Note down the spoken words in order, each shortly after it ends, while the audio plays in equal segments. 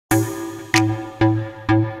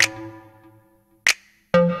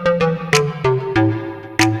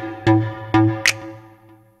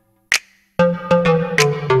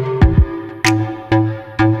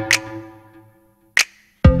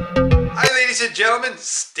Ladies and gentlemen,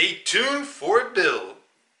 stay tuned for a build.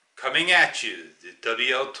 Coming at you, the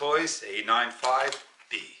WL Toys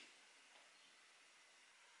A959-B.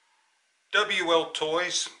 WL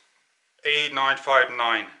Toys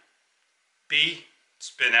A959-B.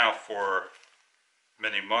 It's been out for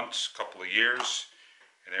many months, couple of years,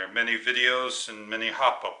 and there are many videos and many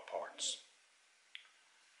hop-up parts.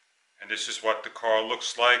 And this is what the car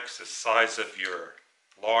looks like. It's the size of your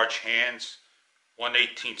large hands,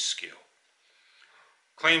 1/18 scale.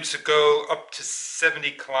 Claims to go up to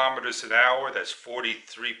 70 kilometers an hour. That's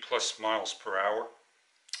 43 plus miles per hour.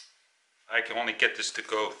 I can only get this to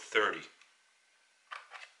go 30. It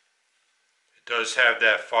does have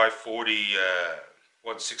that 540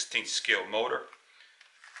 1/16 scale motor.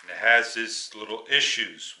 And it has its little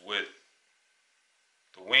issues with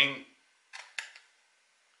the wing,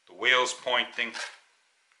 the wheels pointing,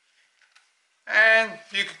 and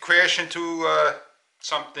you could crash into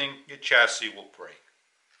something, your chassis will break.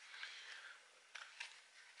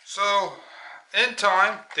 So, in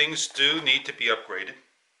time, things do need to be upgraded.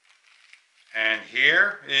 And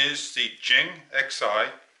here is the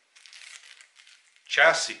Jingxi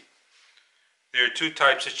chassis. There are two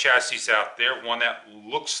types of chassis out there. One that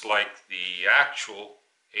looks like the actual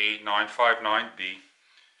A959-B,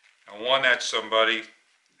 and one that somebody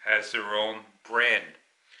has their own brand.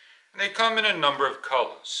 And they come in a number of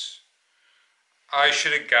colors. I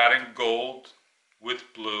should have gotten gold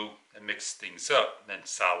with blue and mixed things up, then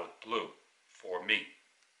solid blue for me.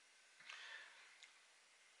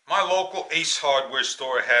 My local Ace Hardware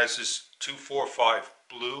store has this 245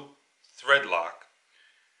 blue thread lock.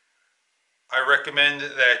 I recommend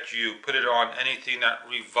that you put it on anything that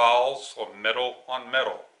revolves or metal on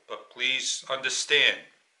metal, but please understand,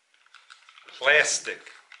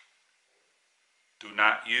 plastic, do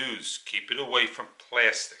not use. Keep it away from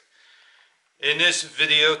plastic. In this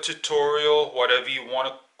video tutorial, whatever you want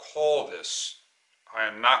to call this, I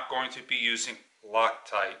am not going to be using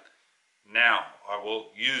Loctite now. I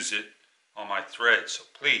will use it on my thread. So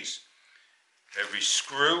please, every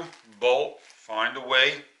screw, bolt, find a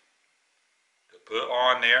way to put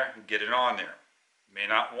on there and get it on there. You may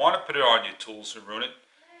not want to put it on your tools and ruin it.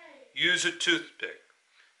 Use a toothpick.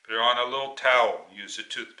 Put it on a little towel. Use a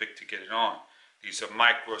toothpick to get it on. These are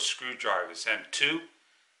micro screwdrivers, M2,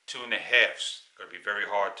 2.5. It's going to be very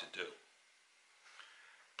hard to do.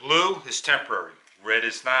 Blue is temporary. Red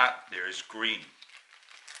is not. There is green.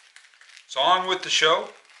 So on with the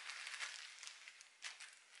show.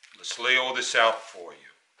 Let's lay all this out for you.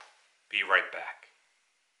 Be right back.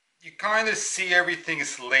 You kind of see everything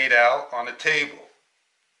is laid out on the table.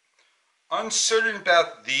 Uncertain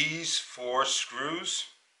about these 4 screws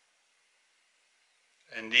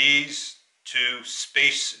and these 2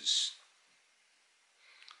 spaces.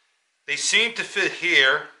 They seem to fit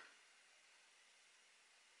here,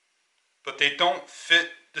 but they don't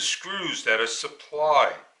fit the screws that are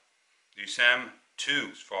supplied. These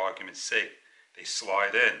M2s, for argument's sake, they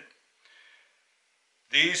slide in.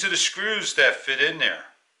 These are the screws that fit in there.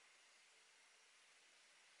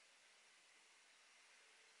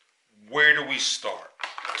 Where do we start?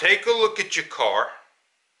 Take a look at your car.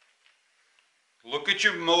 Look at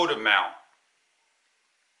your motor mount.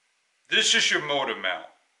 This is your motor mount.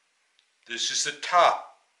 This is the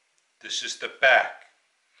top. This is the back.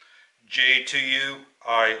 J to you,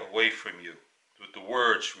 I away from you. With the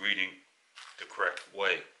words reading the correct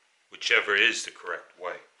way, whichever is the correct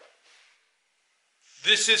way.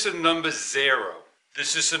 This is a number 0.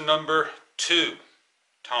 This is a number 2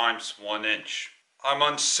 times 1 inch. I'm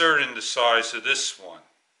uncertain the size of this one,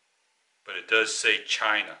 but it does say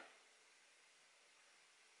China.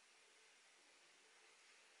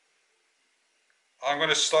 I'm going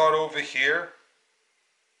to start over here.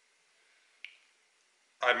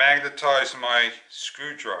 I magnetize my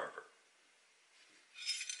screwdriver.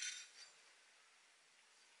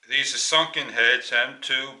 These are sunken heads,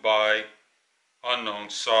 M2 by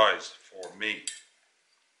unknown size for me.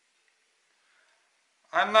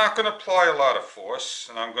 I'm not going to apply a lot of force,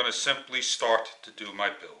 and I'm going to simply start to do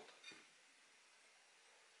my build.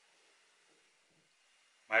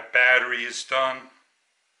 My battery is done.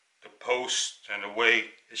 The post and the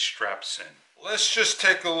way it straps in. Let's just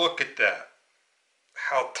take a look at that.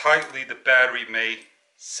 How tightly the battery may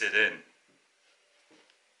sit in.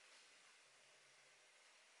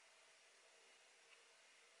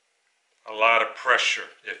 A lot of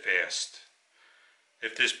pressure if asked.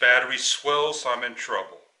 If this battery swells, I'm in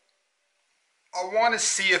trouble. I want to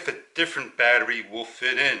see if a different battery will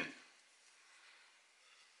fit in.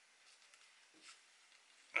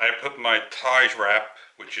 I put my tie wrap,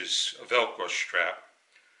 which is a Velcro strap.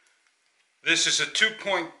 This is a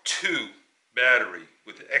 2.2 battery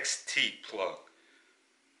with the XT plug,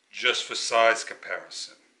 just for size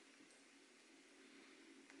comparison.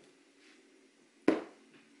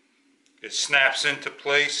 It snaps into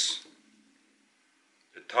place,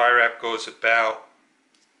 the tie wrap goes about,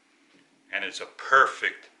 and it's a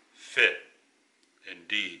perfect fit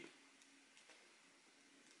indeed.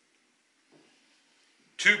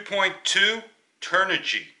 2.2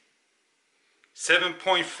 Turnigy,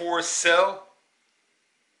 7.4 cell,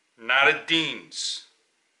 not a Dean's,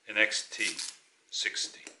 an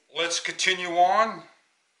XT60. Let's continue on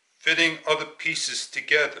fitting other pieces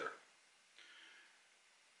together.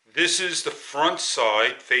 This is the front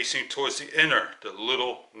side facing towards the inner, the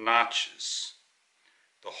little notches.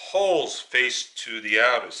 The holes face to the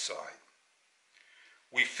outer side.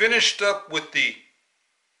 We finished up with the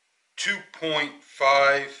 2.5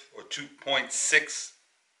 or 2.6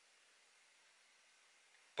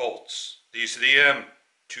 bolts. These are the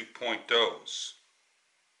M2.0s.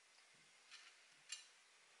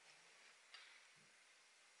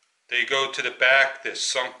 They go to the back, they're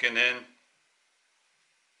sunken in.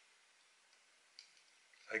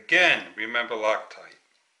 Again, remember Loctite.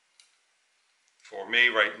 For me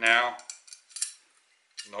right now,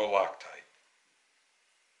 no Loctite.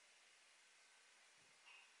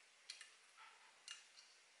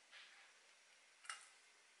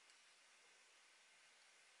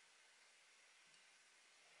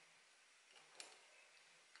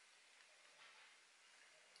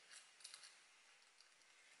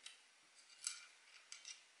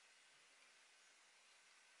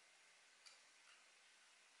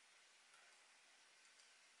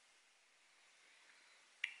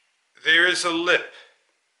 There is a lip.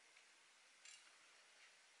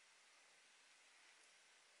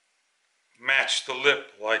 Match the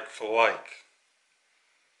lip like for like.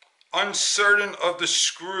 Uncertain of the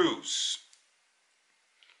screws,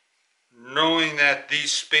 knowing that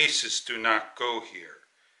these spaces do not go here.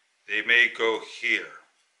 They may go here.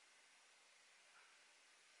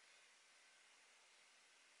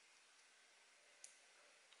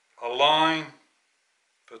 Align,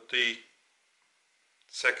 put the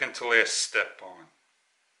second to last step on.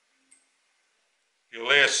 Your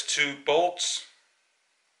last two bolts,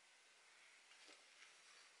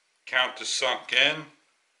 count to sunk in.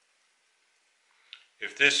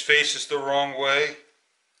 If this faces the wrong way,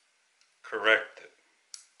 correct it.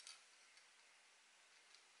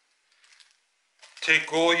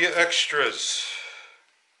 Take all your extras,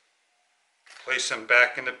 place them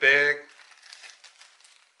back in the bag,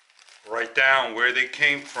 write down where they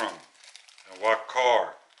came from and what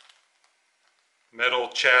car. Metal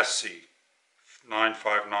chassis,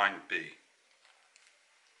 959-B.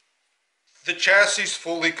 The chassis is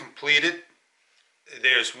fully completed.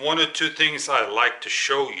 There's one or two things I'd like to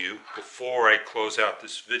show you before I close out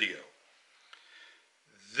this video.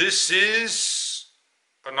 This is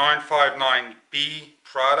a 959-B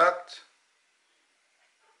product.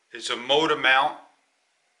 It's a motor mount.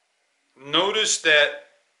 Notice that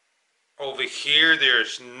over here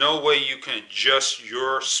there's no way you can adjust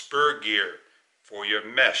your spur gear for your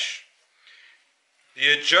mesh.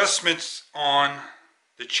 The adjustments on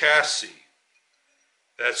the chassis,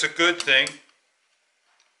 that's a good thing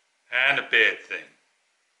and a bad thing.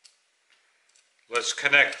 Let's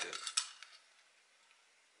connect it.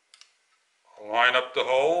 Line up the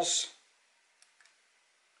holes.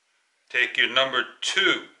 Take your number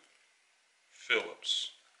 2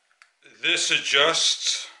 Phillips. This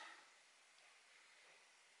adjusts.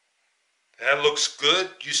 That looks good,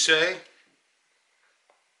 you say?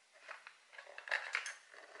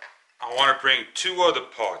 I want to bring 2 other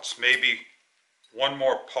parts, maybe one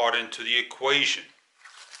more part into the equation.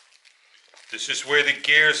 This is where the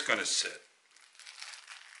gear is going to sit.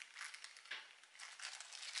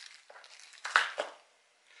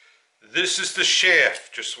 This is the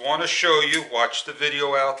shaft. Just want to show you, watch the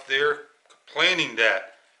video out there complaining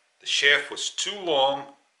that the shaft was too long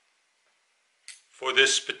for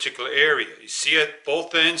this particular area. You see at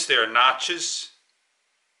both ends there are notches,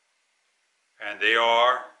 and they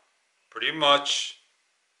are pretty much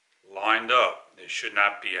lined up. There should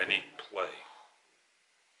not be any play.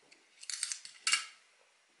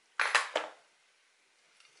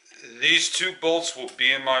 These 2 bolts will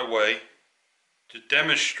be in my way to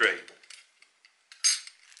demonstrate.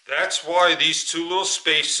 That's why these 2 little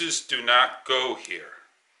spaces do not go here.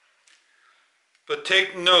 But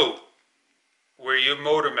take note where your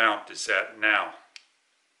motor mount is at now,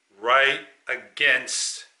 right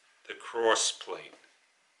against the cross plate.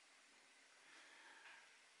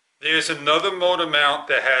 There's another motor mount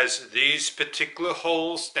that has these particular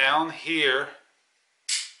holes down here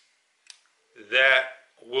that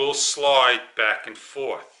will slide back and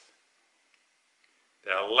forth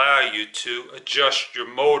that allow you to adjust your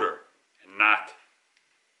motor and not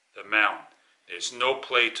the mount. There's no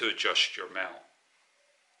play to adjust your mount.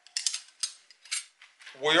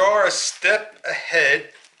 We are a step ahead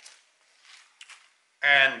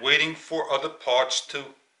and waiting for other parts to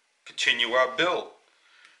continue our build.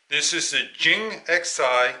 This is the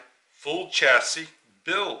Jingxi full chassis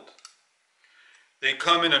build. They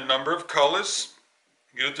come in a number of colors.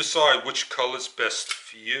 You decide which color is best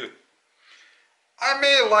for you. I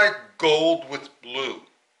may like gold with blue,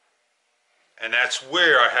 and that's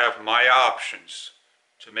where I have my options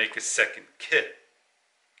to make a second kit.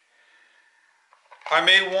 I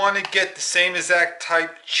may want to get the same exact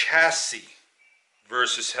type chassis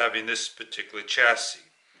versus having this particular chassis.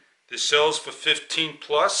 This sells for 15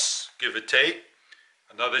 plus, give or take.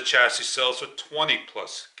 Another chassis sells for 20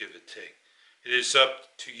 plus, give or take. It is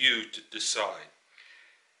up to you to decide.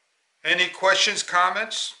 Any questions,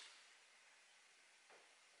 comments?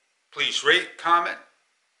 Please rate, comment,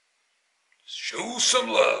 show some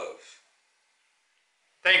love.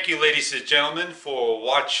 Thank you, ladies and gentlemen, for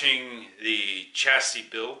watching the chassis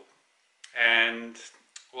build, and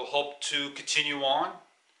we'll hope to continue on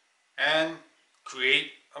and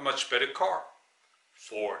create a much better car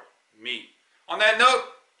for me. On that note,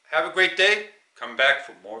 have a great day. Come back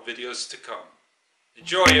for more videos to come.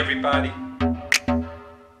 Enjoy, everybody.